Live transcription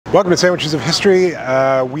Welcome to Sandwiches of History.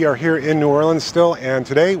 We are here in New Orleans still, and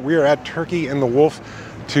today we are at Turkey and the Wolf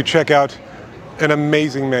to check out an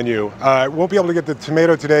amazing menu. Won't be able to get the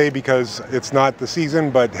tomato today because it's not the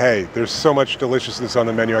season, but hey, there's so much deliciousness on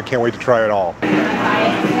the menu. I can't wait to try it all.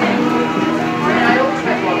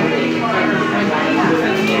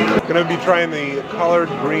 Gonna be trying the collard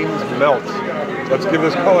greens melt. Let's give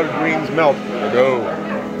this collard greens melt a go.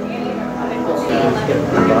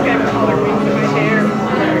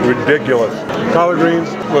 Ridiculous. Collard greens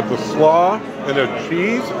with the slaw and the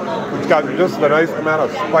cheese. It's got just the nice amount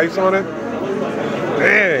of spice on it.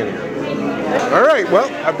 Dang. All right, well,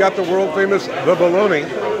 I've got the world famous the Bologna.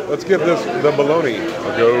 Let's give this the Bologna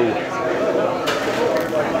a go.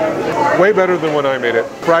 Way better than when I made it.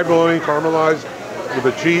 Fried bologna caramelized with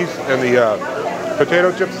the cheese and the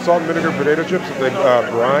potato chips, salt and vinegar potato chips that they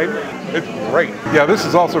brine. It's great. Yeah, this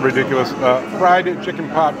is also ridiculous. Fried chicken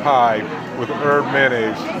pot pie with herb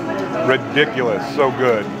mayonnaise. Ridiculous, so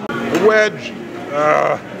good. Wedge,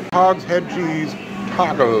 hog's head cheese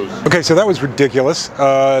tacos. Okay, so that was ridiculous.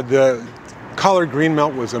 The collard green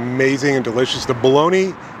melt was amazing and delicious. The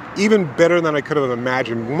bologna, even better than I could have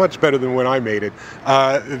imagined, much better than when I made it.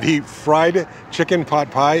 The fried chicken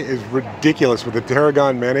pot pie is ridiculous with the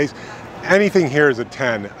tarragon mayonnaise. Anything here is a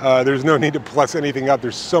 10. There's no need to plus anything up.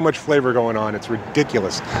 There's so much flavor going on. It's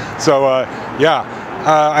ridiculous. So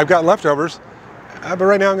yeah, I've got leftovers, but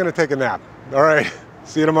right now I'm going to take a nap. All right,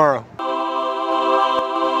 see you tomorrow.